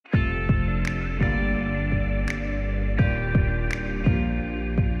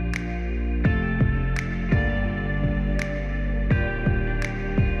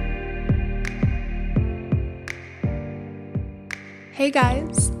Hey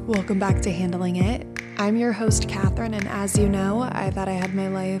guys, welcome back to Handling It. I'm your host, Catherine, and as you know, I thought I had my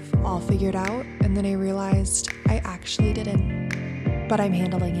life all figured out, and then I realized I actually didn't. But I'm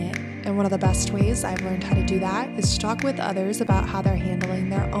handling it, and one of the best ways I've learned how to do that is to talk with others about how they're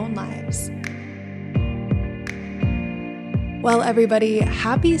handling their own lives. Well, everybody,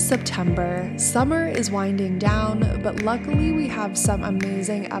 happy September. Summer is winding down, but luckily we have some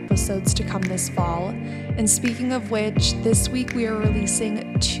amazing episodes to come this fall. And speaking of which, this week we are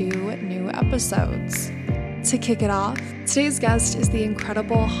releasing 2 new episodes. To kick it off, today's guest is the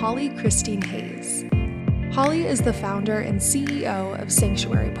incredible Holly Christine Hayes. Holly is the founder and CEO of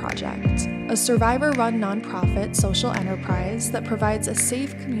Sanctuary Project, a survivor-run nonprofit social enterprise that provides a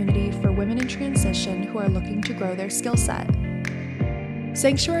safe community for women in transition who are looking to grow their skill set.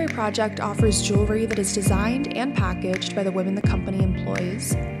 Sanctuary Project offers jewelry that is designed and packaged by the women the company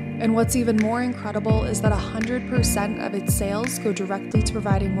employs. And what's even more incredible is that 100% of its sales go directly to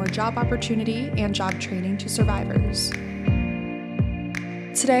providing more job opportunity and job training to survivors.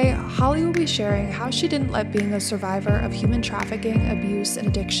 Today, Holly will be sharing how she didn't let being a survivor of human trafficking, abuse, and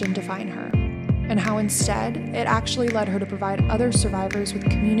addiction define her, and how instead it actually led her to provide other survivors with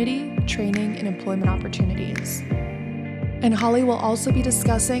community, training, and employment opportunities. And Holly will also be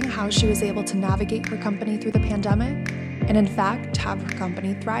discussing how she was able to navigate her company through the pandemic and, in fact, have her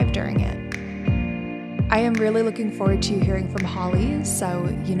company thrive during it. I am really looking forward to hearing from Holly, so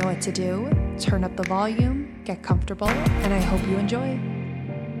you know what to do. Turn up the volume, get comfortable, and I hope you enjoy.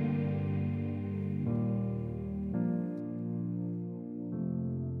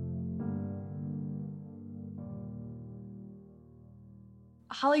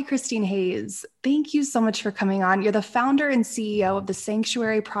 Holly Christine Hayes, thank you so much for coming on. You're the founder and CEO of the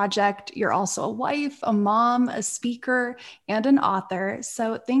Sanctuary Project. You're also a wife, a mom, a speaker, and an author.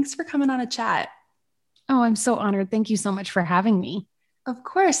 So thanks for coming on a chat. Oh, I'm so honored. Thank you so much for having me. Of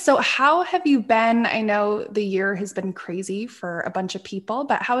course. So how have you been? I know the year has been crazy for a bunch of people,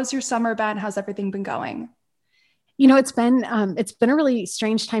 but how has your summer been? How's everything been going? You know, it's been a really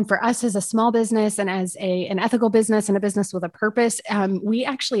strange time for us as a small business and as an ethical business and a business with a purpose. We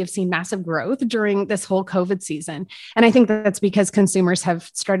actually have seen massive growth during this whole COVID season. And I think that's because consumers have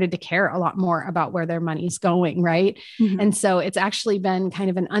started to care a lot more about where their money's going, right? Mm-hmm. And so it's actually been kind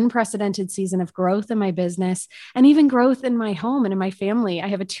of an unprecedented season of growth in my business and even growth in my home and in my family. I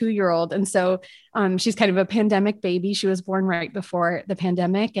have a 2-year-old. And so she's kind of a pandemic baby. She was born right before the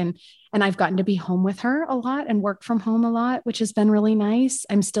pandemic. And I've gotten to be home with her a lot and work from home a lot, which has been really nice.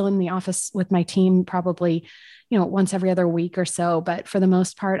 I'm still in the office with my team probably, once every other week or so. But for the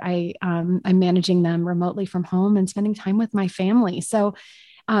most part, I'm managing them remotely from home and spending time with my family. So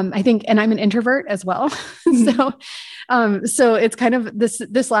I think, and I'm an introvert as well. So it's kind of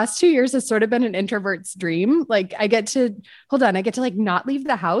this last 2 years has sort of been an introvert's dream. Like I get to like not leave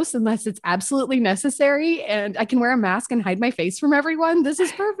the house unless it's absolutely necessary. And I can wear a mask and hide my face from everyone. This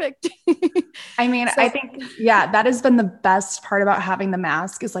is perfect. I mean, I think, that has been the best part about having the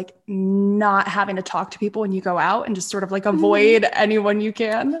mask is like not having to talk to people when you go out and just sort of like avoid anyone you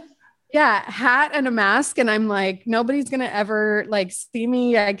can. Yeah. Hat and a mask. And I'm like, nobody's going to ever like see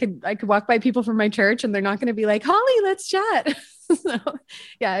me. I could walk by people from my church and they're not going to be like, Holly, let's chat. So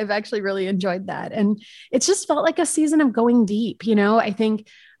yeah, I've actually really enjoyed that. And it's just felt like a season of going deep. I think,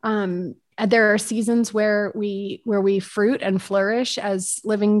 there are seasons where we fruit and flourish as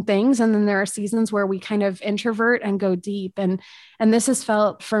living things. And then there are seasons where we kind of introvert and go deep. And this has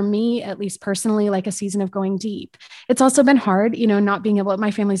felt for me, at least personally, like a season of going deep. It's also been hard, not being able,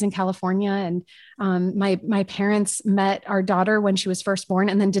 my family's in California and my parents met our daughter when she was first born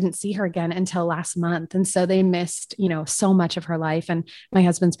and then didn't see her again until last month. And so they missed, so much of her life. And my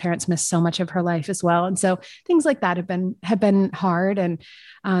husband's parents missed so much of her life as well. And so things like that have been hard. And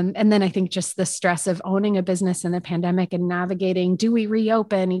then I think just the stress of owning a business in the pandemic and navigating, do we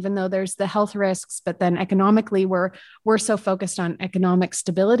reopen, even though there's the health risks, but then economically we're so focused on economic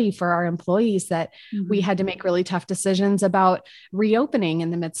stability for our employees that we had to make really tough decisions about reopening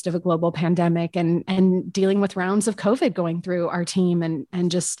in the midst of a global pandemic and dealing with rounds of COVID going through our team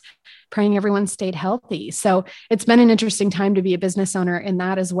and just praying everyone stayed healthy. So it's been an interesting time to be a business owner in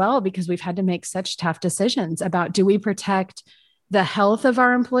that as well, because we've had to make such tough decisions about, do we protect the health of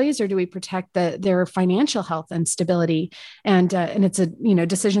our employees or do we protect their financial health and stability? And it's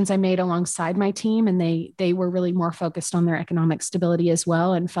decisions I made alongside my team, and they were really more focused on their economic stability as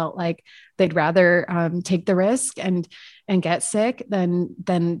well, and felt like they'd rather take the risk and get sick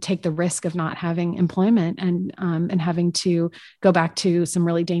than take the risk of not having employment and having to go back to some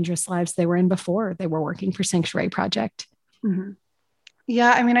really dangerous lives they were in before they were working for Sanctuary Project. Mm-hmm.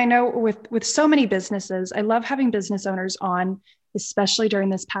 Yeah. I mean, I know with so many businesses, I love having business owners on especially during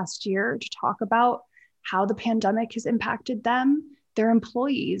this past year, to talk about how the pandemic has impacted them, their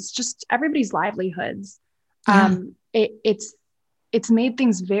employees, just everybody's livelihoods. Yeah. It's made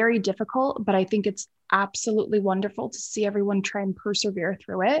things very difficult, but I think it's absolutely wonderful to see everyone try and persevere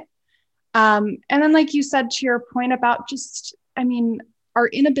through it. And then, like you said, to your point about just, I mean, our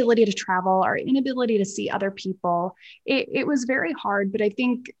inability to travel, our inability to see other people, it was very hard. But I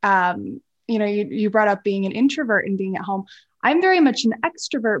think, you brought up being an introvert and being at home. I'm very much an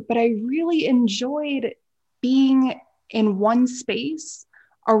extrovert, but I really enjoyed being in one space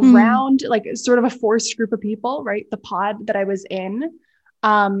around like sort of a forced group of people, right? The pod that I was in.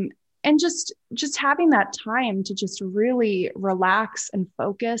 And just having that time to just really relax and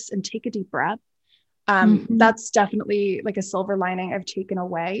focus and take a deep breath. That's definitely like a silver lining I've taken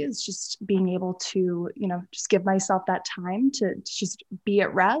away, is just being able to, just give myself that time to just be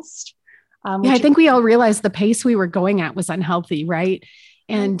at rest. I think we all realized the pace we were going at was unhealthy, right?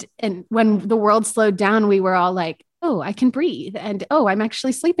 And when the world slowed down, we were all like, oh, I can breathe. And, oh, I'm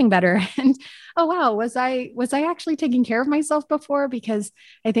actually sleeping better. And, oh, wow, was I actually taking care of myself before? Because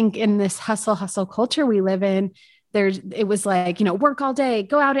I think in this hustle culture we live in, it was like, work all day,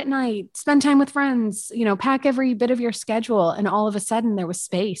 go out at night, spend time with friends, pack every bit of your schedule. And all of a sudden there was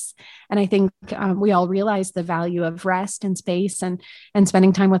space. And I think we all realized the value of rest and space and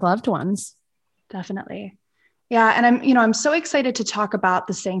spending time with loved ones. Definitely. Yeah. And I'm so excited to talk about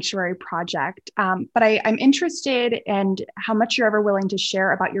the Sanctuary Project, but I'm interested in how much you're ever willing to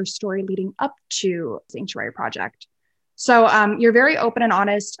share about your story leading up to Sanctuary Project. So you're very open and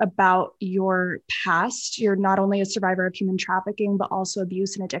honest about your past. You're not only a survivor of human trafficking, but also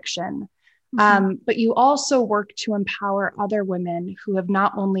abuse and addiction. But you also work to empower other women who have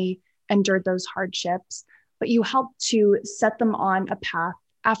not only endured those hardships, but you help to set them on a path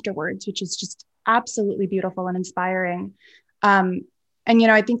afterwards, which is just absolutely beautiful and inspiring. And,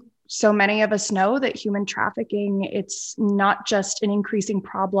 I think so many of us know that human trafficking, it's not just an increasing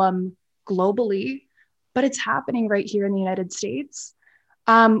problem globally, but it's happening right here in the United States.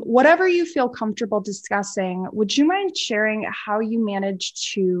 Whatever you feel comfortable discussing, would you mind sharing how you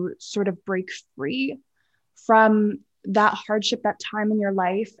managed to sort of break free from that hardship, that time in your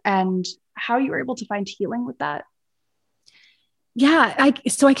life, and how you were able to find healing with that? Yeah.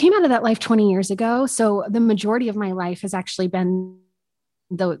 So I came out of that life 20 years ago. So the majority of my life has actually been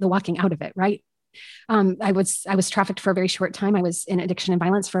the walking out of it. Right. I was trafficked for a very short time. I was in addiction and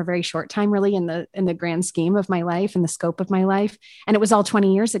violence for a very short time, really in the grand scheme of my life and the scope of my life. And it was all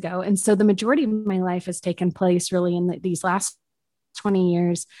 20 years ago. And so the majority of my life has taken place really in these last 20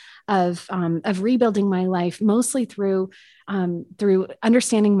 years of rebuilding my life, mostly through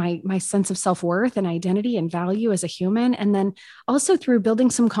understanding my sense of self-worth and identity and value as a human. And then also through building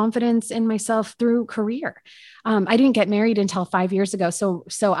some confidence in myself through career. I didn't get married until 5 years ago. So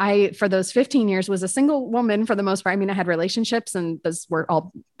I, for those 15 years, was a single woman for the most part. I mean, I had relationships and those were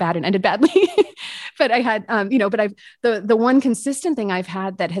all bad and ended badly, but I had, but the one consistent thing I've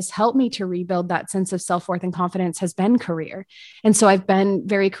had that has helped me to rebuild that sense of self-worth and confidence has been career. And so I've been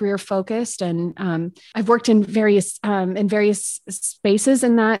very career focused, and I've worked in various spaces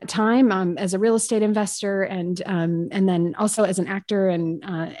in that time, as a real estate investor, and then also as an actor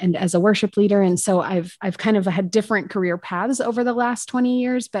and as a worship leader. And so I've kind of had different career paths over the last 20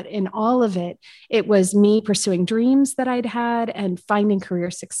 years, but in all of it, it was me pursuing dreams that I'd had and finding career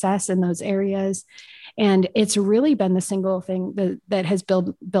success in those areas. And it's really been the single thing that has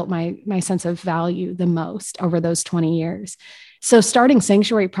built my sense of value the most over those 20 years. So starting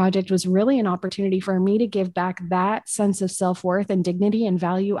Sanctuary Project was really an opportunity for me to give back that sense of self-worth and dignity and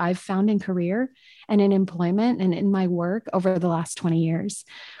value I've found in career and in employment and in my work over the last 20 years.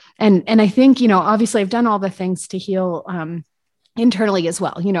 And I think, obviously I've done all the things to heal internally as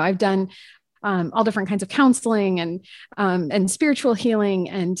well. I've done all different kinds of counseling and spiritual healing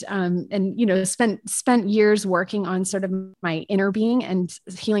and spent years working on sort of my inner being and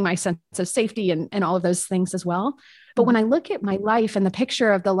healing my sense of safety and all of those things as well. But when I look at my life and the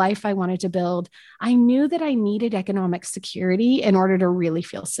picture of the life I wanted to build, I knew that I needed economic security in order to really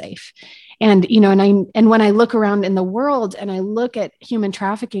feel safe. And, and when I look around in the world and I look at human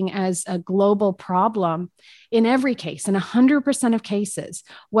trafficking as a global problem, in every case, in 100% of cases,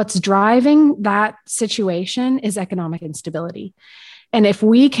 what's driving that situation is economic instability. And if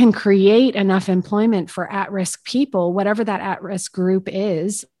we can create enough employment for at-risk people, whatever that at-risk group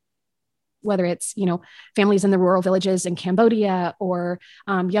is, whether it's, families in the rural villages in Cambodia, or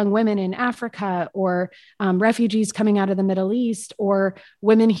young women in Africa, or refugees coming out of the Middle East, or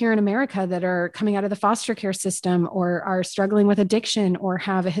women here in America that are coming out of the foster care system, or are struggling with addiction, or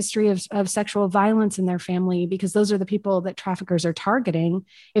have a history of sexual violence in their family, because those are the people that traffickers are targeting.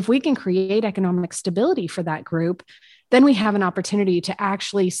 If we can create economic stability for that group, then we have an opportunity to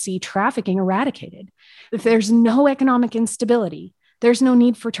actually see trafficking eradicated. If there's no economic instability, there's no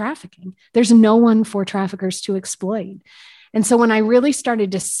need for trafficking. There's no one for traffickers to exploit. And so when I really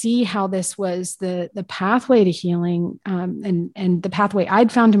started to see how this was the pathway to healing, and the pathway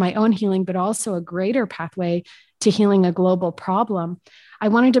I'd found to my own healing, but also a greater pathway to healing a global problem, I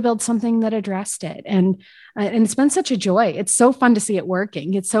wanted to build something that addressed it. And it's been such a joy. It's so fun to see it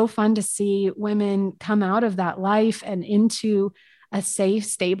working. It's so fun to see women come out of that life and into a safe,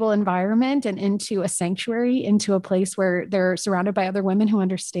 stable environment, and into a sanctuary, into a place where they're surrounded by other women who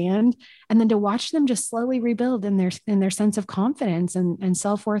understand, and then to watch them just slowly rebuild in their sense of confidence and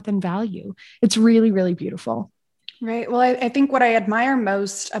self-worth and value. It's really, really beautiful. Right. Well, I think what I admire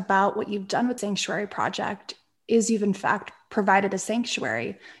most about what you've done with Sanctuary Project is you've in fact provided a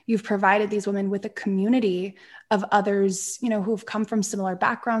sanctuary. You've provided these women with a community of others, who've come from similar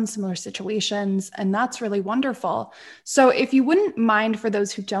backgrounds, similar situations, and that's really wonderful. So if you wouldn't mind, for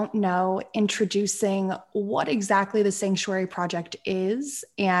those who don't know, introducing what exactly the Sanctuary Project is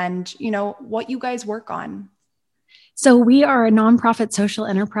and, what you guys work on. So we are a nonprofit social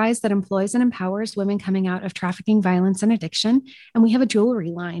enterprise that employs and empowers women coming out of trafficking, violence, and addiction. And we have a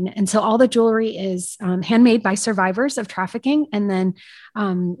jewelry line. And so all the jewelry is handmade by survivors of trafficking. And then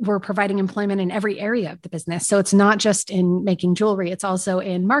we're providing employment in every area of the business. So it's not just in making jewelry, it's also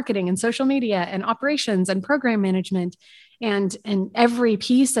in marketing and social media and operations and program management. And in every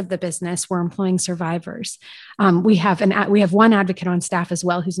piece of the business, we're employing survivors. We have one advocate on staff as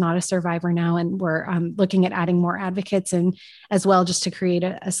well, who's not a survivor now. And we're looking at adding more advocates and as well, just to create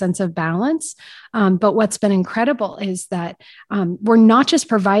a sense of balance. But what's been incredible is that we're not just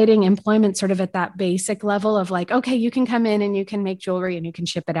providing employment sort of at that basic level of like, okay, you can come in and you can make jewelry and you can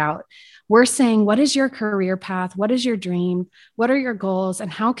ship it out. We're saying, what is your career path? What is your dream? What are your goals?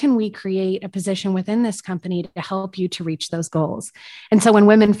 And how can we create a position within this company to help you to reach those goals? And so when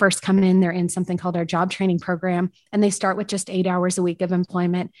women first come in, they're in something called our job training program, and they start with just 8 hours a week of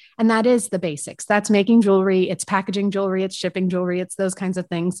employment. And that is the basics. That's making jewelry, it's packaging jewelry, it's shipping jewelry, it's those kinds of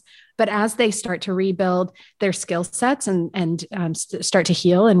things. But as they start to rebuild their skill sets and start to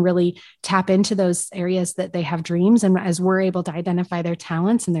heal and really tap into those areas that they have dreams, and as we're able to identify their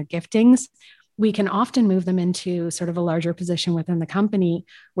talents and their giftings, we can often move them into sort of a larger position within the company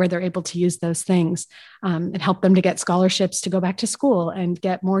where they're able to use those things and help them to get scholarships to go back to school and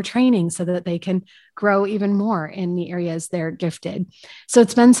get more training so that they can grow even more in the areas they're gifted. So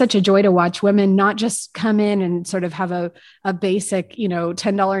it's been such a joy to watch women not just come in and sort of have a basic,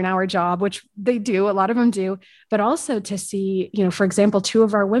 $10 an hour job, which they do, a lot of them do, but also to see, for example, 2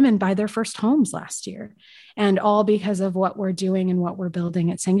 of our women buy their first homes last year. And all because of what we're doing and what we're building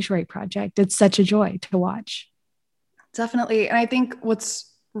at Sanctuary Project. It's such a joy to watch. Definitely. And I think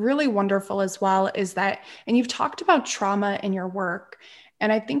what's really wonderful as well is that, and you've talked about trauma in your work.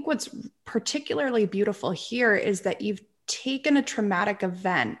 And I think what's particularly beautiful here is that you've taken a traumatic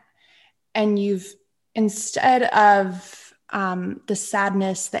event and you've, instead of the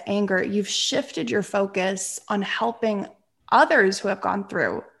sadness, the anger, you've shifted your focus on helping others who have gone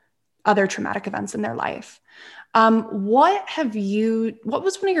through other traumatic events in their life. What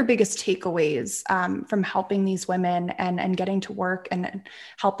was one of your biggest takeaways from helping these women and getting to work and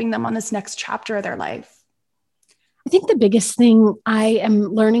helping them on this next chapter of their life? I think the biggest thing I am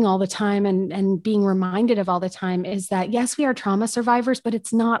learning all the time and being reminded of all the time is that, yes, we are trauma survivors, but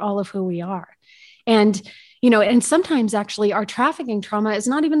it's not all of who we are. And and sometimes actually our trafficking trauma is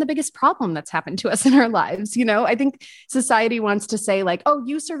not even the biggest problem that's happened to us in our lives. I think society wants to say like, oh,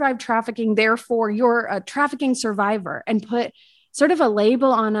 you survived trafficking, therefore you're a trafficking survivor, and put sort of a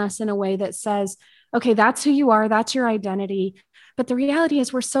label on us in a way that says, okay, that's who you are, that's your identity. But the reality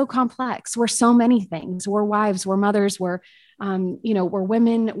is we're so complex. We're so many things. We're wives, we're mothers, we're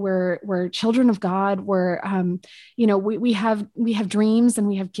women, we're children of God. We have dreams and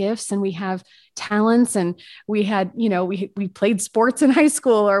we have gifts and we have talents, and we had, we played sports in high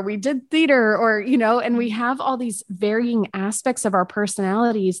school, or we did theater, or, and we have all these varying aspects of our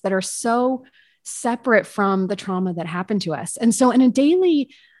personalities that are so separate from the trauma that happened to us. And so in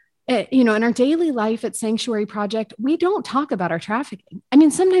our daily life at Sanctuary Project, we don't talk about our trafficking. I mean,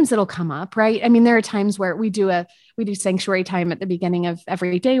 sometimes it'll come up, right? I mean, there are times where we do a we do sanctuary time at the beginning of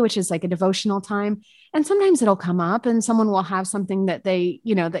every day, which is like a devotional time. And sometimes it'll come up and someone will have something that they,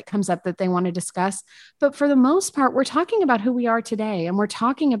 that comes up that they want to discuss. But for the most part, we're talking about who we are today. And we're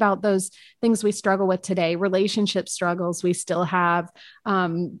talking about those things we struggle with today, relationship struggles we still have,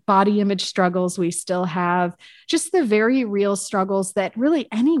 body image struggles we still have, just the very real struggles that really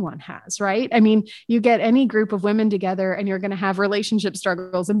anyone has, right? I mean, you get any group of women together and you're going to have relationship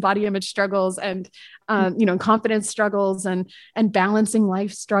struggles and body image struggles and, confidence struggles and balancing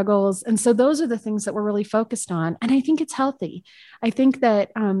life struggles. And so those are the things that we're really focused on. And I think it's healthy. I think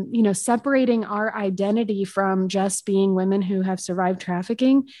that, separating our identity from just being women who have survived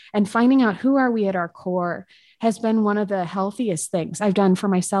trafficking and finding out who are we at our core has been one of the healthiest things I've done for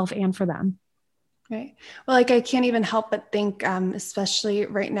myself and for them. Right. Well, I can't even help but think, especially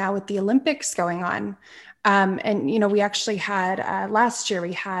right now with the Olympics going on. We actually had, last year,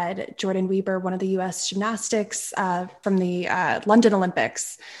 we had Jordan Weber, one of the US gymnastics from the London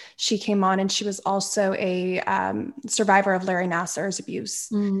Olympics. She came on and she was also a survivor of Larry Nassar's abuse.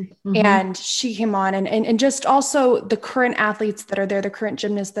 Mm-hmm. And she came on and just also the current athletes that are there, the current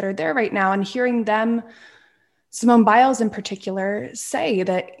gymnasts that are there right now, and hearing them, Simone Biles in particular, say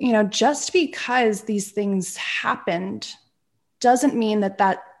that, just because these things happened doesn't mean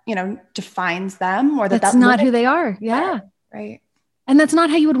that defines them or that's not who they are. Yeah. Right. And that's not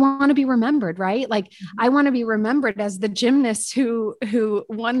how you would want to be remembered, right? Like I want to be remembered as the gymnast who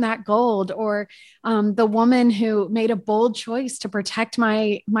won that gold, or the woman who made a bold choice to protect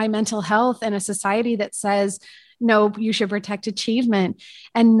my mental health in a society that says, no, you should protect achievement,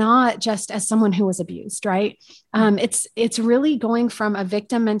 and not just as someone who was abused, right? It's really going from a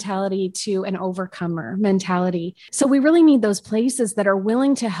victim mentality to an overcomer mentality. So we really need those places that are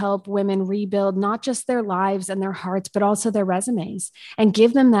willing to help women rebuild not just their lives and their hearts, but also their resumes, and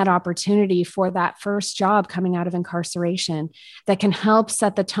give them that opportunity for that first job coming out of incarceration that can help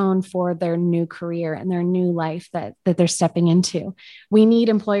set the tone for their new career and their new life that they're stepping into. We need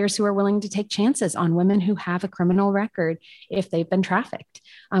employers who are willing to take chances on women who have a criminal record if they've been trafficked.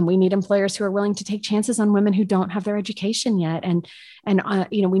 We need employers who are willing to take chances on women who don't have their education yet. And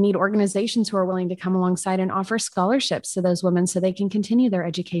we need organizations who are willing to come alongside and offer scholarships to those women so they can continue their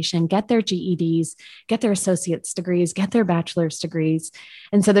education, get their GEDs, get their associate's degrees, get their bachelor's degrees.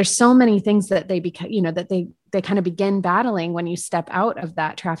 And so there's so many things that they kind of begin battling when you step out of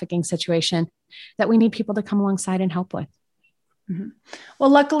that trafficking situation that we need people to come alongside and help with. Mm-hmm. Well,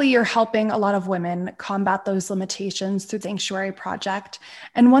 luckily you're helping a lot of women combat those limitations through the Sanctuary Project.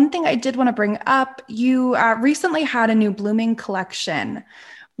 And one thing I did want to bring up, you recently had a new blooming collection.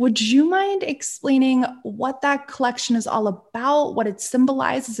 Would you mind explaining what that collection is all about, what it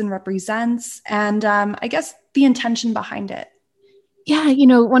symbolizes and represents, and I guess the intention behind it? Yeah.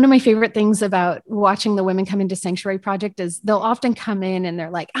 One of my favorite things about watching the women come into Sanctuary Project is they'll often come in and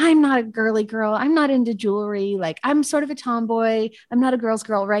they're like, I'm not a girly girl. I'm not into jewelry. Like I'm sort of a tomboy. I'm not a girl's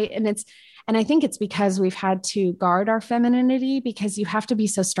girl. Right. And I think it's because we've had to guard our femininity, because you have to be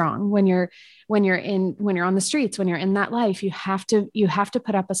so strong when you're on the streets, when you're in that life, you have to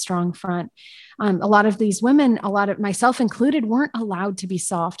put up a strong front. A lot of these women, a lot of myself included, weren't allowed to be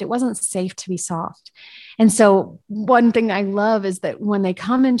soft. It wasn't safe to be soft. And so one thing I love is that when they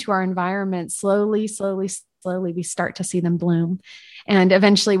come into our environment, slowly, we start to see them bloom. And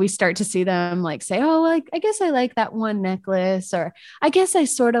eventually we start to see them like say, oh, like, I guess I like that one necklace, or I guess I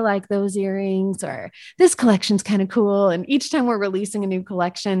sort of like those earrings, or this collection's kind of cool. And each time we're releasing a new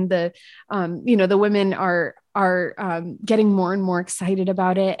collection, the women are getting more and more excited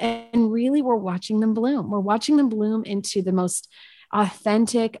about it. And really we're watching them bloom. We're watching them bloom into the most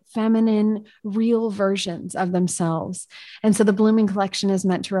authentic, feminine, real versions of themselves. And so the blooming collection is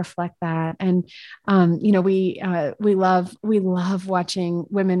meant to reflect that. And, we love watching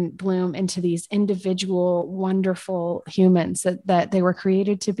women bloom into these individual, wonderful humans that they were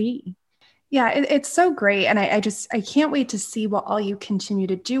created to be. Yeah, it's so great. And I can't wait to see what all you continue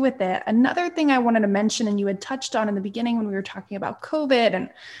to do with it. Another thing I wanted to mention, and you had touched on in the beginning when we were talking about COVID and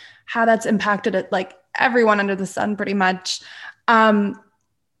how that's impacted it, like everyone under the sun pretty much.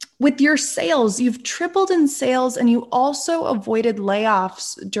 With your sales, you've tripled in sales, and you also avoided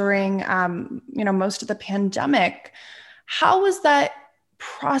layoffs during, most of the pandemic. How was that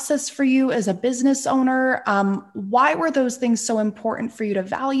process for you as a business owner? Why were those things so important for you to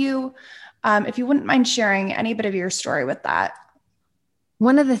value? If you wouldn't mind sharing any bit of your story with that.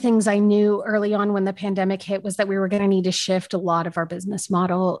 One of the things I knew early on when the pandemic hit was that we were going to need to shift a lot of our business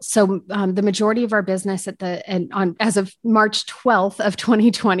model. So the majority of our business as of March 12th of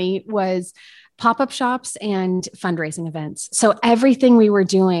 2020 was pop-up shops and fundraising events. So everything we were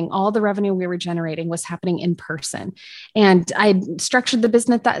doing, all the revenue we were generating was happening in person. And I structured the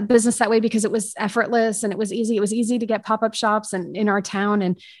business that way because it was effortless and it was easy. It was easy to get pop-up shops and in our town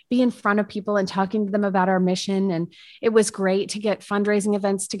and be in front of people and talking to them about our mission. And it was great to get fundraising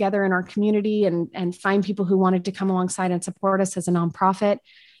events together in our community and find people who wanted to come alongside and support us as a nonprofit.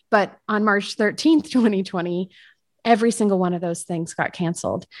 But on March 13th, 2020, every single one of those things got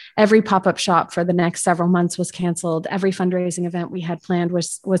canceled. Every pop-up shop for the next several months was canceled. Every fundraising event we had planned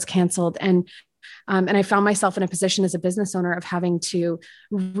was canceled. And I found myself in a position as a business owner of having to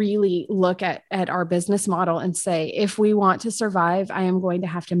really look at our business model and say, if we want to survive, I am going to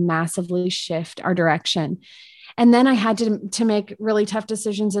have to massively shift our direction. And then I had to make really tough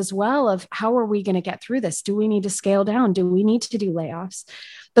decisions as well of how are we going to get through this? Do we need to scale down? Do we need to do layoffs?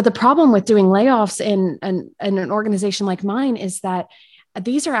 But the problem with doing layoffs in an organization like mine is that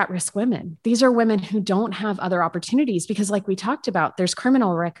these are at-risk women. These are women who don't have other opportunities because, like we talked about, there's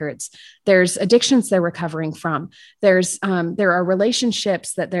criminal records, there's addictions they're recovering from, there are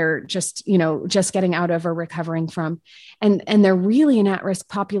relationships that they're just getting out of or recovering from, and they're really an at-risk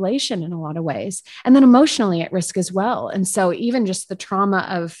population in a lot of ways, and then emotionally at risk as well. And so even just the trauma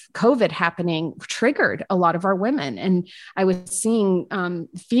of COVID happening triggered a lot of our women, and I was seeing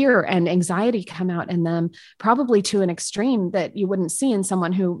fear and anxiety come out in them, probably to an extreme that you wouldn't see in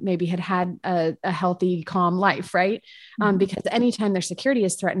someone who maybe had a healthy, calm life, right? Because anytime their security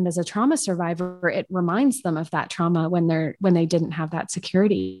is threatened as a trauma survivor, it reminds them of that trauma when they didn't have that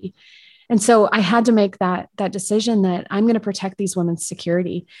security. And so I had to make that decision that I'm going to protect these women's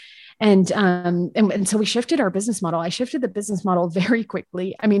security. And so we shifted our business model. I shifted the business model very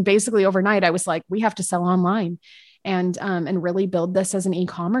quickly. I mean, basically overnight, I was like, we have to sell online and really build this as an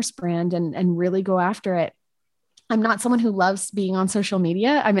e-commerce brand and really go after it. I'm not someone who loves being on social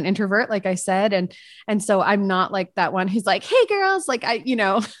media. I'm an introvert, like I said. And so I'm not like that one who's like, hey girls, like I'm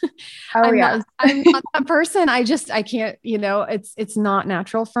not that person. I can't, it's not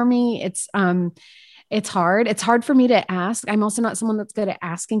natural for me. It's hard. It's hard for me to ask. I'm also not someone that's good at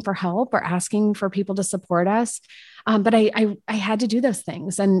asking for help or asking for people to support us. But I had to do those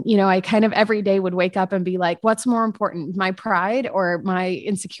things. And, I kind of every day would wake up and be like, what's more important, my pride or my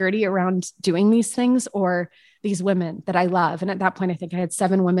insecurity around doing these things, or these women that I love? And at that point, I think I had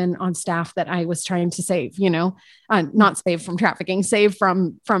 7 women on staff that I was trying to save, not save from trafficking, save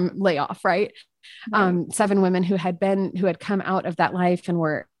from layoff, right? 7 women who had come out of that life and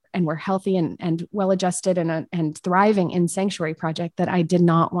were healthy and well-adjusted and thriving in Sanctuary Project that I did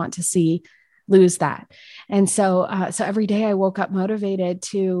not want to see lose that. And so every day I woke up motivated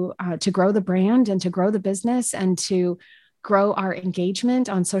to grow the brand and to grow the business and to grow our engagement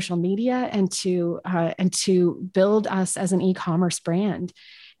on social media and to build us as an e-commerce brand.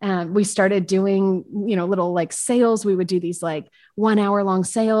 We started doing, little like sales. We would do these like 1 hour long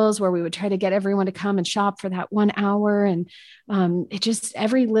sales where we would try to get everyone to come and shop for that 1 hour. And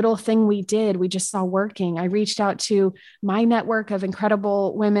every little thing we did, we just saw working. I reached out to my network of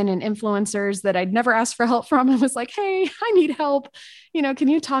incredible women and influencers that I'd never asked for help from. I was like, hey, I need help. Can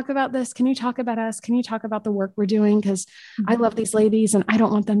you talk about this? Can you talk about us? Can you talk about the work we're doing? Because I love these ladies and I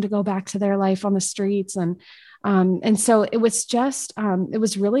don't want them to go back to their life on the streets. And so it was just, it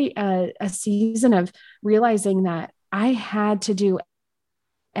was really a season of realizing that I had to do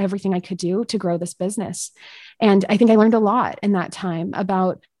everything I could do to grow this business. And I think I learned a lot in that time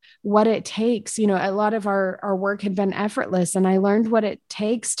about what it takes. A lot of our work had been effortless, and I learned what it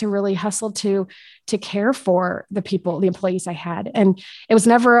takes to really hustle to care for the employees I had. And it was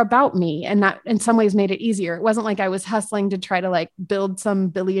never about me. And that in some ways made it easier. It wasn't like I was hustling to try to like build some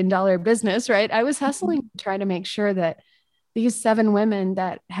billion-dollar business, right? I was hustling to try to make sure that these 7 women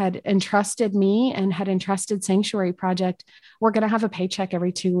that had entrusted me and had entrusted Sanctuary Project were going to have a paycheck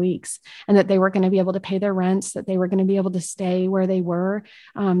every 2 weeks, and that they were going to be able to pay their rents, that they were going to be able to stay where they were,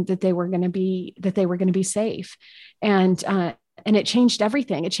 that they were going to be safe. And it changed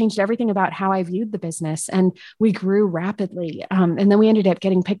everything. It changed everything about how I viewed the business, and we grew rapidly. And then we ended up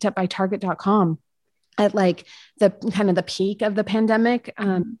getting picked up by Target.com at like the kind of the peak of the pandemic.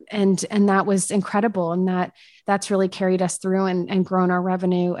 And that was incredible. And that's really carried us through and grown our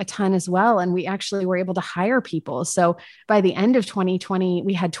revenue a ton as well. And we actually were able to hire people. So by the end of 2020,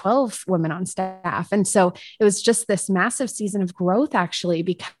 we had 12 women on staff. And so it was just this massive season of growth, actually,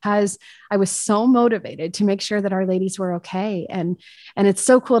 because I was so motivated to make sure that our ladies were okay. And it's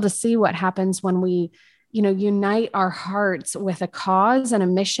so cool to see what happens when we unite our hearts with a cause and a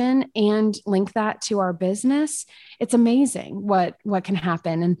mission and link that to our business, it's amazing what can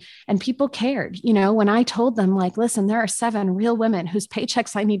happen. And people cared, when I told them, like, listen, there are 7 real women whose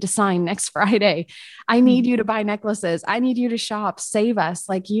paychecks I need to sign next Friday. I need you to buy necklaces. I need you to shop, save us.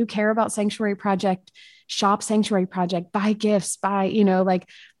 Like, you care about Sanctuary Project, shop Sanctuary Project, buy gifts,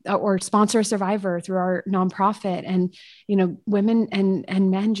 or sponsor a survivor through our nonprofit. And, women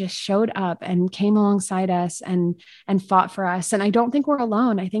and men just showed up and came alongside us and fought for us. And I don't think we're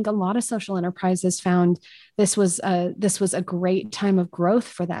alone. I think a lot of social enterprises found this was a great time of growth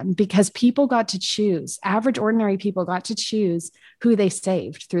for them, because people got to choose, average, ordinary people got to choose who they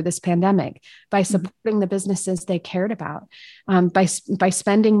saved through this pandemic by supporting the businesses they cared about, by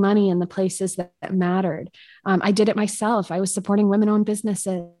spending money in the places that mattered. I did it myself. I was supporting women-owned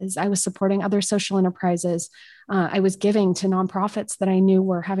businesses. I was supporting other social enterprises. I was giving to nonprofits that I knew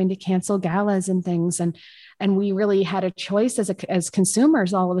were having to cancel galas and things. And we really had a choice as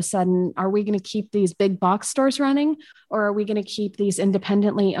consumers. All of a sudden, are we going to keep these big box stores running, or are we going to keep these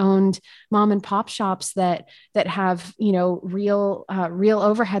independently owned mom and pop shops that have, real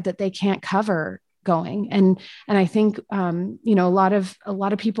overhead that they can't cover going? And I think, a lot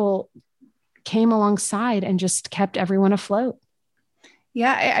of people came alongside and just kept everyone afloat.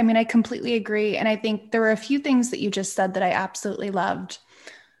 Yeah, I mean, I completely agree. And I think there were a few things that you just said that I absolutely loved.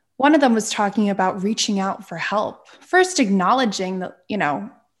 One of them was talking about reaching out for help. First, acknowledging that,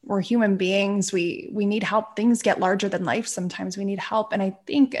 we're human beings. We need help. Things get larger than life. Sometimes we need help. And I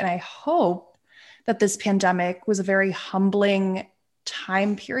think, and I hope that this pandemic was a very humbling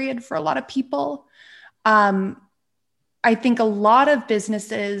time period for a lot of people. I think a lot of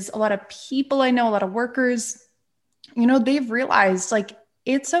businesses, a lot of people I know, a lot of workers, they've realized, like,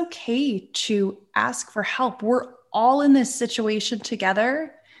 it's okay to ask for help. We're all in this situation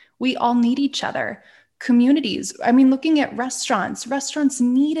together. We all need each other. Communities, I mean, looking at restaurants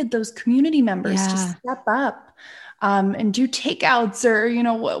needed those community members to step up and do takeouts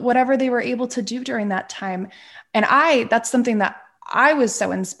or, whatever they were able to do during that time. And that's something that I was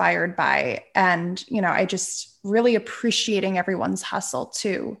so inspired by. And, I just really appreciating everyone's hustle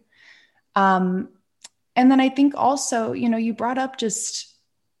too. And then I think also, you brought up just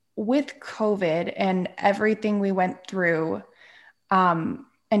with COVID and everything we went through, and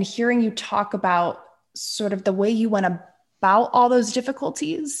hearing you talk about sort of the way you went about all those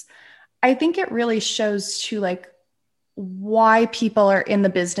difficulties, I think it really shows too, like, why people are in the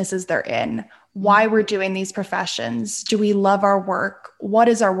businesses they're in, why we're doing these professions. Do we love our work? What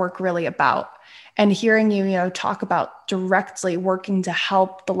is our work really about? And hearing you, talk about directly working to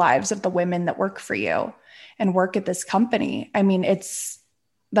help the lives of the women that work for you and work at this company. I mean,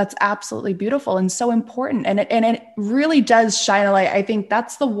 that's absolutely beautiful and so important. And it really does shine a light. I think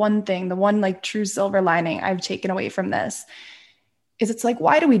that's the one thing, the one like true silver lining I've taken away from this is it's like,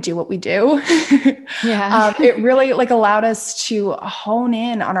 why do we do what we do? Yeah. It really like allowed us to hone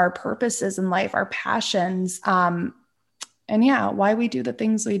in on our purposes in life, our passions. And why we do the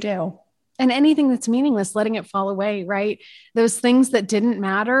things we do. And anything that's meaningless, letting it fall away, right? Those things that didn't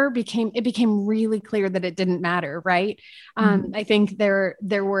matter became really clear that it didn't matter, right? I think there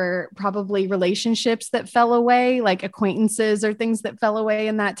were probably relationships that fell away, like acquaintances or things that fell away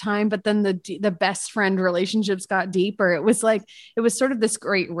in that time. But then the best friend relationships got deeper. It was sort of this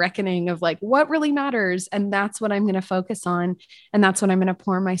great reckoning of like, what really matters? And that's what I'm going to focus on. And that's what I'm going to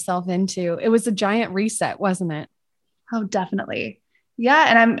pour myself into. It was a giant reset, wasn't it? Oh, definitely.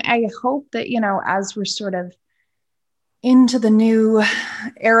 Yeah. And I hope that, as we're sort of into the new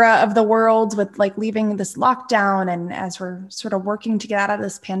era of the world with like leaving this lockdown, and as we're sort of working to get out of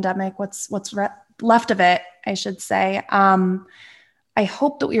this pandemic, what's left of it, I should say, I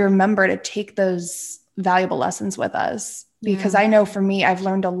hope that we remember to take those valuable lessons with us, because I know for me, I've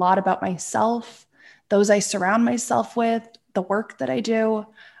learned a lot about myself, those I surround myself with, the work that I do,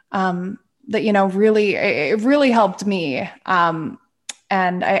 that, really, it really helped me.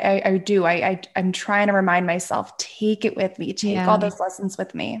 And I'm trying to remind myself, take it with me, take all those lessons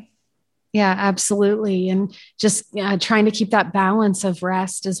with me. Yeah, absolutely. And just trying to keep that balance of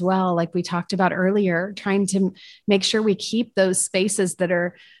rest as well. Like we talked about earlier, trying to make sure we keep those spaces that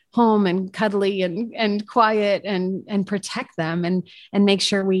are home and cuddly and quiet and protect them and make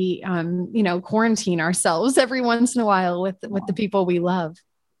sure we, quarantine ourselves every once in a while with the people we love.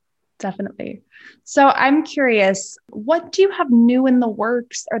 Definitely. So I'm curious, what do you have new in the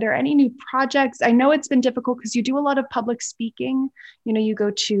works? Are there any new projects? I know it's been difficult because you do a lot of public speaking. You go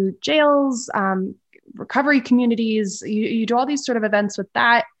to jails, recovery communities, you do all these sort of events with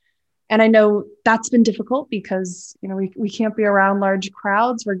that. And I know that's been difficult because, we can't be around large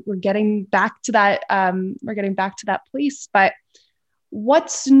crowds. We're getting back to that. We're getting back to that place, but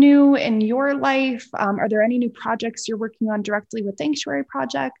what's new in your life? Are there any new projects you're working on directly with Sanctuary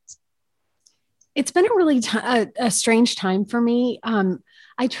Project? It's been a really a strange time for me.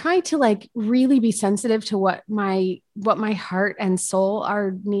 I try to like really be sensitive to what my heart and soul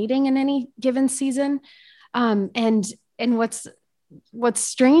are needing in any given season. And what's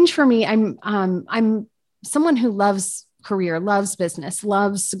strange for me, I'm someone who loves career, loves business,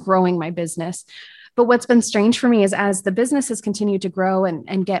 loves growing my business. But what's been strange for me is as the business has continued to grow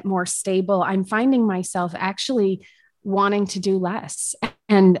and get more stable, I'm finding myself actually wanting to do less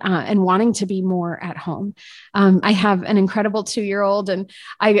and wanting to be more at home. I have an incredible 2-year-old, and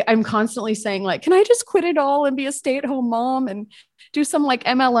I'm constantly saying, like, can I just quit it all and be a stay-at-home mom and do some like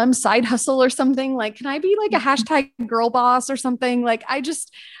MLM side hustle or something? Like, can I be like a hashtag girl boss or something? Like, I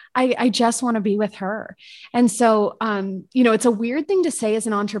just want to be with her. And so, it's a weird thing to say as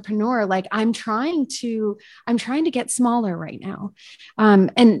an entrepreneur. Like I'm trying to get smaller right now.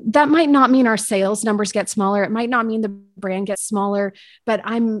 And that might not mean our sales numbers get smaller. It might not mean the brand gets smaller, but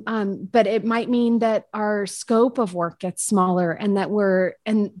but it might mean that our scope of work gets smaller and that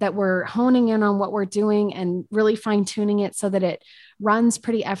we're honing in on what we're doing and really fine tuning it so that it runs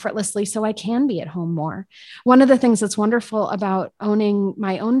pretty effortlessly so I can be at home more. One of the things that's wonderful about owning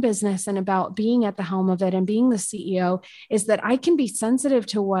my own business and about being at the helm of it and being the CEO is that I can be sensitive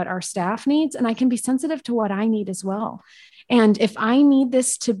to what our staff needs and I can be sensitive to what I need as well. And if I need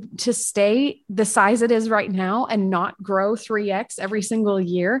this to stay the size it is right now and not grow 3x every single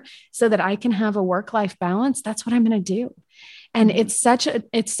year so that I can have a work-life balance, that's what I'm going to do. And it's such a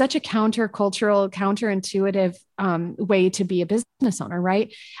countercultural, counterintuitive way to be a business owner,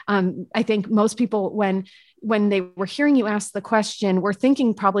 right? I think most people, when they were hearing you ask the question, were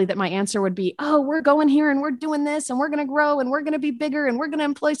thinking probably that my answer would be, oh, we're going here and we're doing this and we're going to grow and we're going to be bigger and we're going to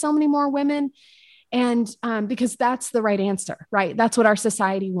employ so many more women. And because that's the right answer, right? That's what our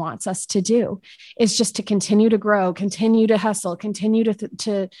society wants us to do, is just to continue to grow, continue to hustle, continue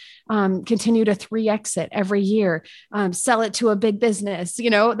to continue to 3x it every year, sell it to a big business.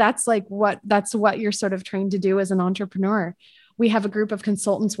 That's what you're sort of trained to do as an entrepreneur. We have a group of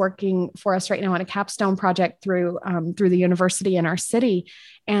consultants working for us right now on a capstone project through the university in our city.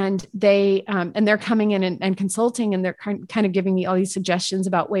 And they're coming in and consulting, and they're kind of giving me all these suggestions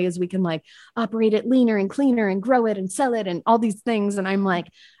about ways we can like operate it leaner and cleaner and grow it and sell it and all these things. And I'm like,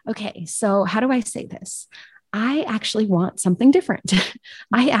 okay, so how do I say this? I actually want something different.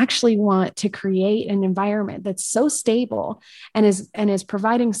 I actually want to create an environment that's so stable and is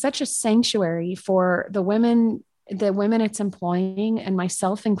providing such a sanctuary for the women it's employing, and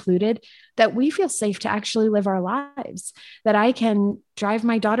myself included, that we feel safe to actually live our lives, that I can drive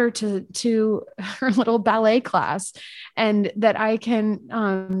my daughter to her little ballet class, and that I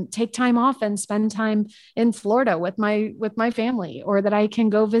can take time off and spend time in Florida with my family, or that I can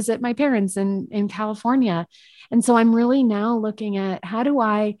go visit my parents in California. And so I'm really now looking at, how do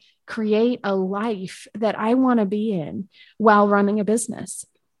I create a life that I want to be in while running a business?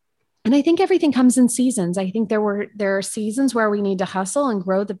 And I think everything comes in seasons. I think there are seasons where we need to hustle and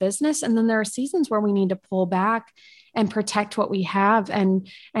grow the business. And then there are seasons where we need to pull back and protect what we have and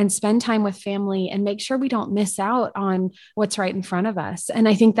spend time with family and make sure we don't miss out on what's right in front of us. And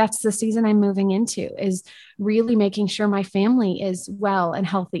I think that's the season I'm moving into, is really making sure my family is well and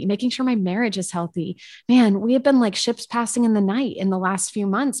healthy, making sure my marriage is healthy. Man, we have been like ships passing in the night in the last few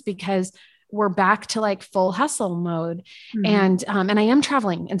months because we're back to like full hustle mode. Mm-hmm. And I am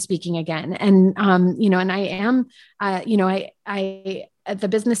traveling and speaking again. And, and I am, the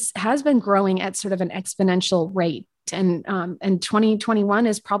business has been growing at sort of an exponential rate. And 2021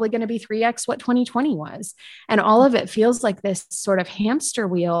 is probably going to be 3x what 2020 was. And all of it feels like this sort of hamster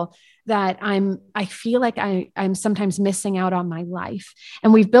wheel that I feel like I'm sometimes missing out on my life.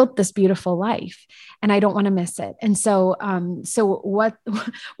 And we've built this beautiful life and I don't want to miss it. And so what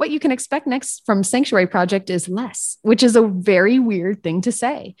you can expect next from Sanctuary Project is less, which is a very weird thing to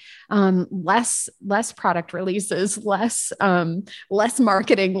say. Less product releases, less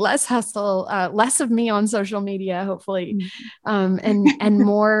marketing, less hustle, less of me on social media, hopefully, and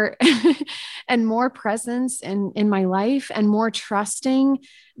more and more presence in my life, and more trusting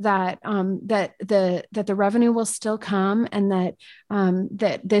that the revenue will still come, and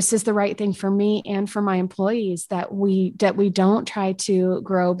that this is the right thing for me and for my employees, that we don't try to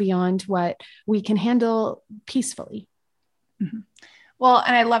grow beyond what we can handle peacefully. Mm-hmm. Well,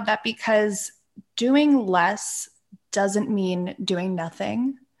 and I love that, because doing less doesn't mean doing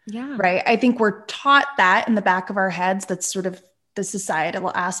nothing. Yeah. Right. I think we're taught that in the back of our heads. That's sort of the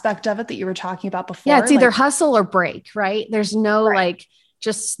societal aspect of it that you were talking about before. Yeah. It's either hustle or break, right? There's no Right.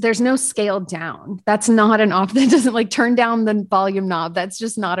 there's no scale down. That's not an option. That doesn't like turn down the volume knob. That's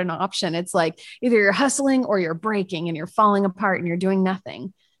just not an option. It's like either you're hustling or you're breaking and you're falling apart and you're doing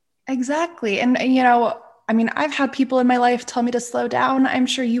nothing. Exactly. And, I mean, I've had people in my life tell me to slow down. I'm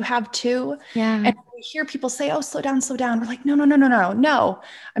sure you have too. Yeah. And we hear people say, oh, slow down, slow down. We're like, no, I'm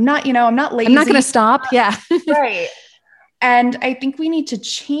not lazy. I'm not going to stop. Yeah. Right. And I think we need to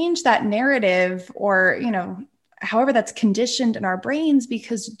change that narrative or, however that's conditioned in our brains,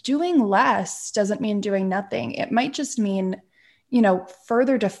 because doing less doesn't mean doing nothing. It might just mean,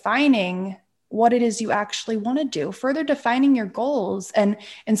 further defining what it is you actually want to do, further defining your goals. And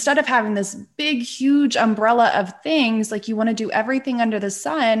instead of having this big, huge umbrella of things, like you want to do everything under the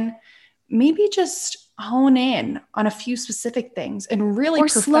sun, maybe just hone in on a few specific things and really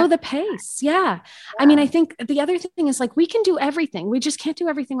slow the pace. Yeah. I mean, I think the other thing is like, we can do everything. We just can't do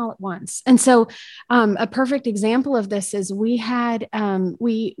everything all at once. And so a perfect example of this is we had,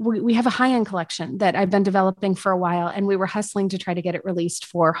 we have a high-end collection that I've been developing for a while, and we were hustling to try to get it released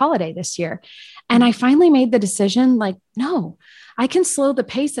for holiday this year. And I finally made the decision, like, no, I can slow the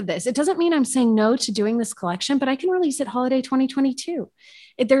pace of this. It doesn't mean I'm saying no to doing this collection, but I can release it holiday 2022.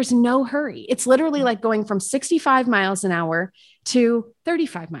 There's no hurry. It's literally like going from 65 miles an hour to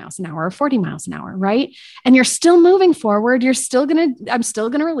 35 miles an hour or 40 miles an hour. Right. And you're still moving forward. I'm still going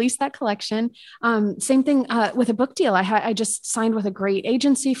to release that collection. Same thing with a book deal. I just signed with a great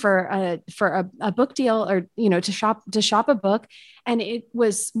agency for a book deal, or, to shop a book. And it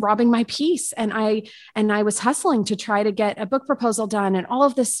was robbing my peace. And I was hustling to try to get a book proposal done and all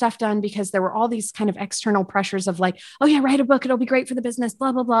of this stuff done, because there were all these kind of external pressures of like, oh yeah, write a book. It'll be great for the business,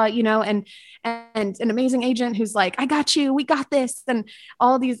 blah, blah, blah, and an amazing agent who's like, I got you, we got this. And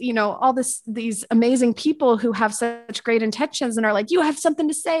all these, these amazing people who have such great intentions and are like, you have something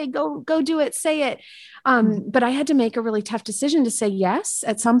to say, go do it, say it. But I had to make a really tough decision to say, yes,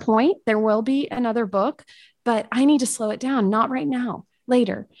 at some point there will be another book, but I need to slow it down. Not right now,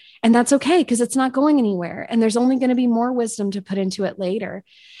 later. And that's okay, because it's not going anywhere. And there's only going to be more wisdom to put into it later.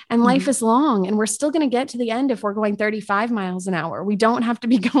 And life is long, and we're still going to get to the end if we're going 35 miles an hour. We don't have to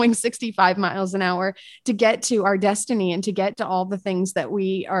be going 65 miles an hour to get to our destiny and to get to all the things that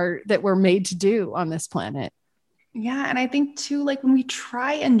we're made to do on this planet. Yeah. And I think too, like when we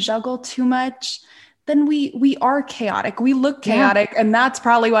try and juggle too much, then we are chaotic. We look chaotic. And that's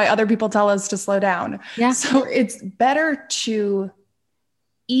probably why other people tell us to slow down. Yeah. So it's better to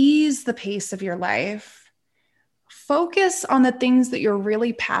ease the pace of your life, focus on the things that you're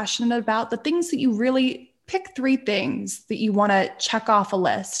really passionate about, the things that you really pick 3 things that you want to check off a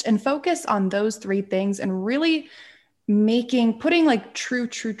list, and focus on those 3 things and really putting like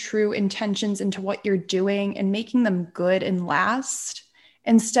true intentions into what you're doing and making them good and last,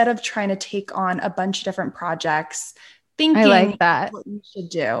 instead of trying to take on a bunch of different projects, thinking I like that. What you should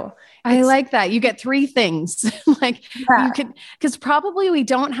do. I like that. You get 3 things. You could, because probably we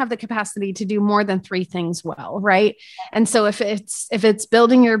don't have the capacity to do more than 3 things well. Right. And so if it's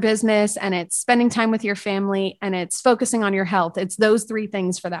building your business and it's spending time with your family and it's focusing on your health, it's those 3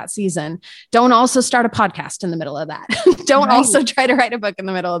 things for that season. Don't also start a podcast in the middle of that. Don't also try to write a book in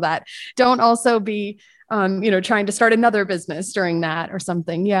the middle of that. Don't also be, trying to start another business during that or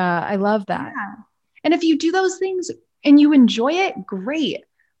something. Yeah. I love that. Yeah. And if you do those things and you enjoy it, great.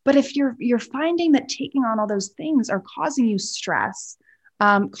 But if you're finding that taking on all those things are causing you stress,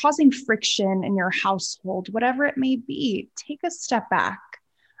 causing friction in your household, whatever it may be, take a step back.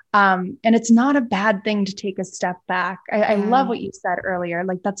 And it's not a bad thing to take a step back. I love what you said earlier.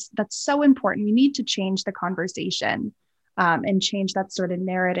 Like that's so important. We need to change the conversation and change that sort of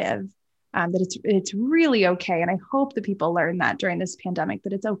narrative. That it's really okay. And I hope that people learn that during this pandemic,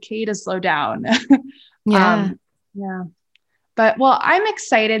 that it's okay to slow down. Yeah. Yeah. But I'm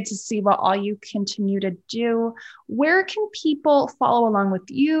excited to see what all you continue to do. Where can people follow along with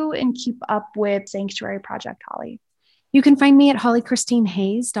you and keep up with Sanctuary Project, Holly? You can find me at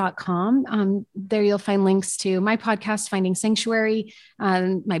hollychristinehayes.com. There you'll find links to my podcast, Finding Sanctuary,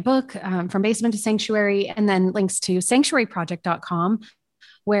 my book, From Basement to Sanctuary, and then links to sanctuaryproject.com,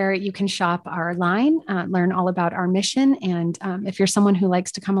 where you can shop our line, learn all about our mission. And if you're someone who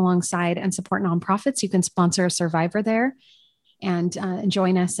likes to come alongside and support nonprofits, you can sponsor a survivor there and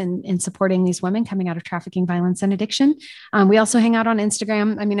join us in supporting these women coming out of trafficking, violence, and addiction. We also hang out on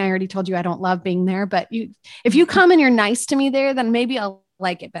Instagram. I mean, I already told you I don't love being there, but if you come and you're nice to me there, then maybe I'll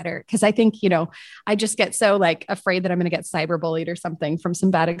like it better. Cause I think, I just get so like afraid that I'm going to get cyberbullied or something from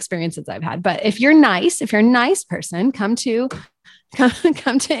some bad experiences I've had. But if you're a nice person, come to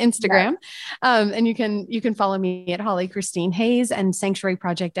Instagram. And you can follow me at Holly Christine Hayes and Sanctuary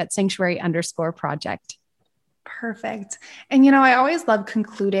Project at sanctuary_project. Perfect. And, I always love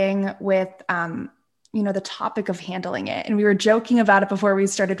concluding with, the topic of handling it. And we were joking about it before we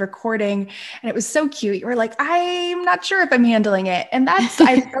started recording, and it was so cute. You were like, I'm not sure if I'm handling it. And that's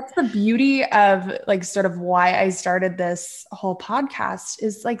the beauty of like sort of why I started this whole podcast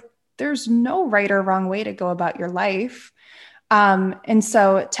is like, there's no right or wrong way to go about your life. And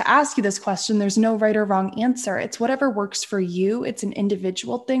so to ask you this question, there's no right or wrong answer. It's whatever works for you. It's an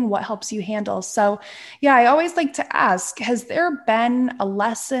individual thing, what helps you handle. So yeah, I always like to ask, has there been a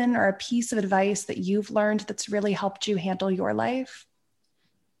lesson or a piece of advice that you've learned that's really helped you handle your life?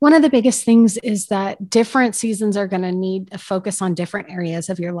 One of the biggest things is that different seasons are going to need a focus on different areas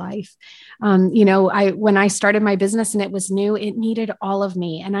of your life. When I started my business and it was new, it needed all of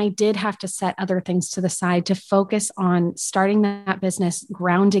me. And I did have to set other things to the side to focus on starting that business,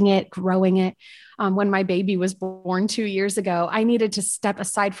 grounding it, growing it. When my baby was born 2 years ago, I needed to step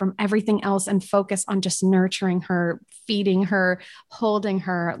aside from everything else and focus on just nurturing her, feeding her, holding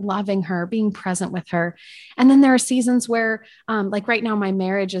her, loving her, being present with her. And then there are seasons where, like right now, my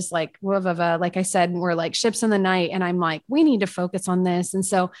marriage is like, like I said, we're like ships in the night. And I'm like, we need to focus on this. And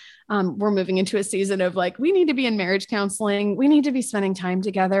so we're moving into a season of like, we need to be in marriage counseling. We need to be spending time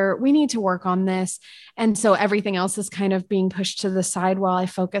together. We need to work on this. And so everything else is kind of being pushed to the side while I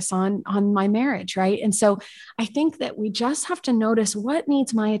focus on my marriage. Right. And so I think that we just have to notice what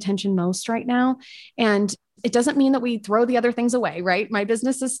needs my attention most right now. And it doesn't mean that we throw the other things away, right? My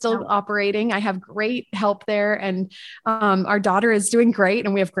business is still operating. I have great help there, and our daughter is doing great,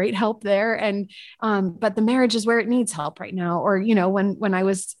 and we have great help there. And but the marriage is where it needs help right now. Or when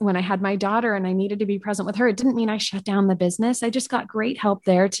I had my daughter and I needed to be present with her, it didn't mean I shut down the business. I just got great help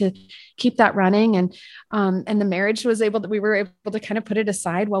there to keep that running. And the marriage we were able to kind of put it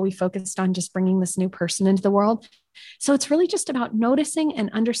aside while we focused on just bringing this new person into the world. So it's really just about noticing and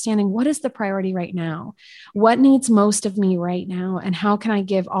understanding what is the priority right now, what needs most of me right now, and how can I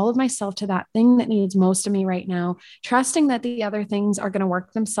give all of myself to that thing that needs most of me right now, trusting that the other things are going to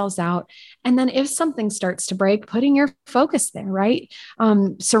work themselves out. And then if something starts to break, putting your focus there, right?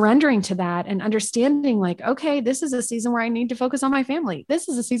 Surrendering to that and understanding like, okay, this is a season where I need to focus on my family. This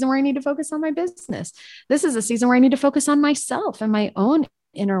is a season where I need to focus on my business. This is a season where I need to focus on myself and my own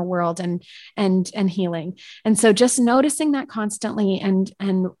inner world and healing. And so just noticing that constantly and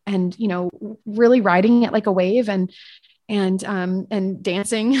really riding it like a wave and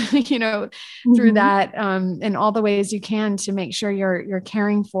dancing, through that, in all the ways you can to make sure you're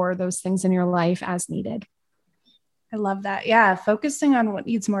caring for those things in your life as needed. I love that. Yeah. Focusing on what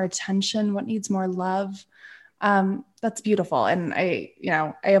needs more attention, what needs more love. That's beautiful. And I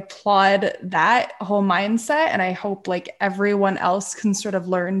applaud that whole mindset. And I hope like everyone else can sort of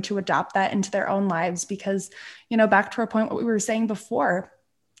learn to adopt that into their own lives, because, back to our point, what we were saying before,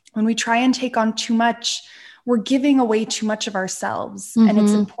 when we try and take on too much, we're giving away too much of ourselves. Mm-hmm. And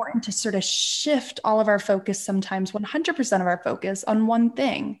it's important to sort of shift all of our focus, sometimes 100% of our focus on one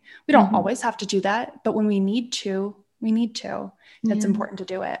thing. We don't always have to do that, but when we need to, it's important to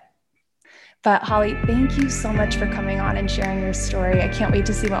do it. But Holly, thank you so much for coming on and sharing your story. I can't wait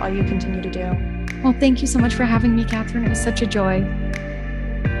to see what all you continue to do. Well, thank you so much for having me, Catherine. It was such a joy.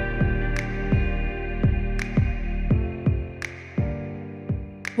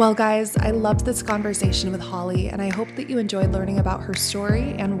 Well, guys, I loved this conversation with Holly, and I hope that you enjoyed learning about her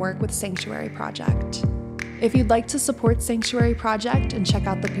story and work with Sanctuary Project. If you'd like to support Sanctuary Project and check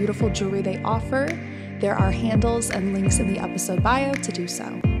out the beautiful jewelry they offer, there are handles and links in the episode bio to do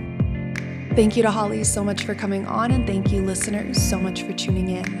so. Thank you to Holly so much for coming on, and thank you listeners so much for tuning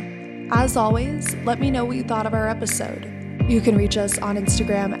in. As always, let me know what you thought of our episode. You can reach us on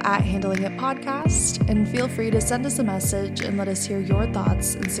Instagram at Handling It Podcast, and feel free to send us a message and let us hear your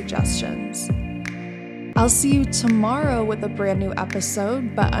thoughts and suggestions. I'll see you tomorrow with a brand new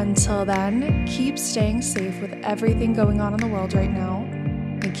episode, but until then, keep staying safe with everything going on in the world right now,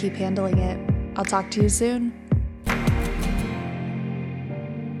 and keep handling it. I'll talk to you soon.